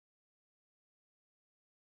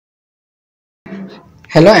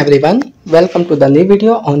Hello everyone, welcome to the new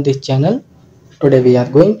video on this channel. Today we are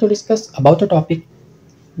going to discuss about the topic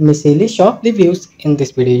miscellaneous shop reviews. In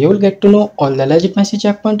this video you will get to know all the legitimacy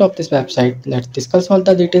checkpoint of this website. Let's discuss all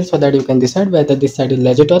the details so that you can decide whether this site is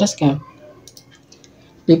legit or a scam.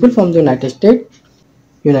 People from the United States,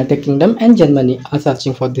 United Kingdom and Germany are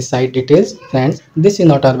searching for this site details. Friends, this is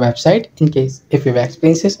not our website. In case if you have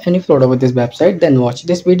experienced any fraud over this website, then watch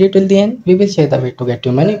this video till the end. We will share the way to get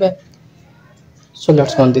your money back. So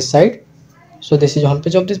let's go on this site. So this is the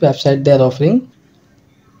homepage of this website. They are offering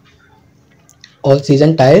all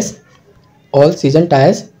season tires.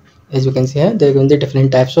 As you can see here, they are giving the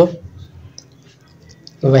different types of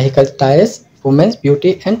vehicle tires, women's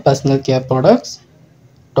beauty and personal care products,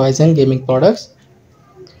 toys and gaming products,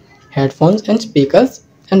 headphones and speakers,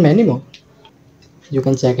 and many more. You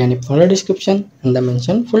can check any product description and the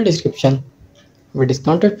mention full description. With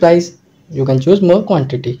discounted price, you can choose more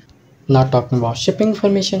quantity. Not talking about shipping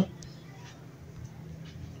information.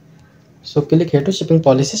 So click here to shipping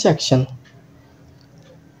policy section.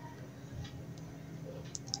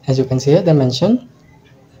 As you can see here, they mention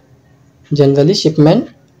generally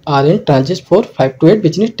shipment are in transit for 5 to 8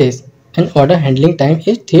 business days and order handling time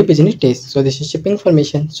is 3 business days. So this is shipping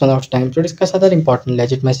information. So now it's time to discuss other important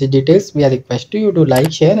legit message details. We are request you to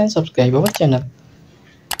like, share and subscribe our channel.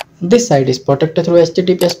 This site is protected through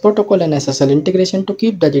HTTPS protocol and SSL integration to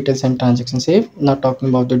keep the details and transactions safe. Not talking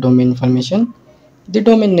about the domain information. The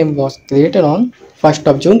domain name was created on 1st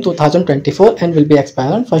of June 2024 and will be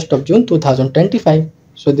expired on 1st of June 2025.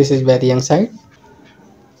 So this is very young site.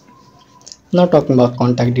 Now talking about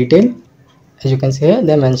contact detail. As you can see here,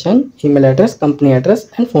 they mention email address, company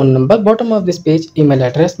address and phone number. Bottom of this page, email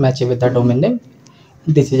address matches with the domain name.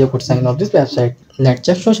 This is a good sign of this website. Let's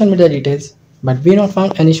check social media details. But we not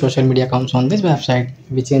found any social media accounts on this website,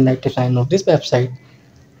 which is a negative sign of this website.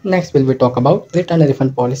 Next will we talk about return a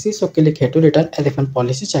refund policy. So click here to return a refund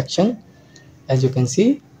policy section. As you can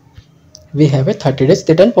see, we have a 30 days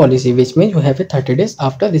return policy, which means you have a 30 days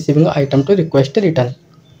after receiving an item to request a return.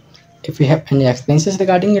 If you have any expenses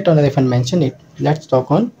regarding return or refund, mention it. Let's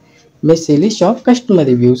talk on miscellaneous shop customer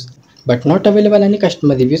reviews. But not available any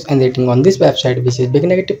customer reviews and rating on this website, which is big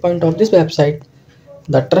negative point of this website.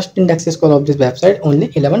 The trust index score of this website only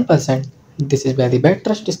 11%. This is very bad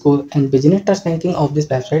trust score and business trust ranking of this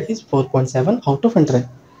website is 4.7 out of 100.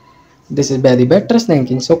 This is very bad trust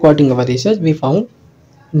ranking. So according to our research, we found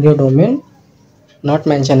new domain, not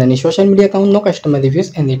mention any social media account, no customer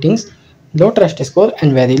reviews and ratings, low trust score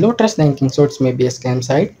and very low trust ranking. So it may be a scam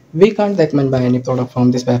site. We can't recommend buy any product from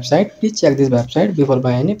this website. Please check this website before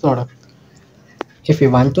buy any product. If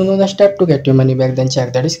you want to know the step to get your money back, then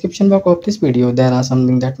check the description box of this video. There are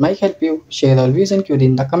something that might help you. Share all views and query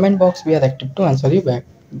in the comment box. We are active to answer you back.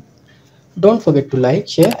 Don't forget to like,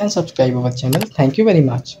 share and subscribe our channel. Thank you very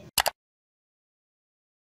much.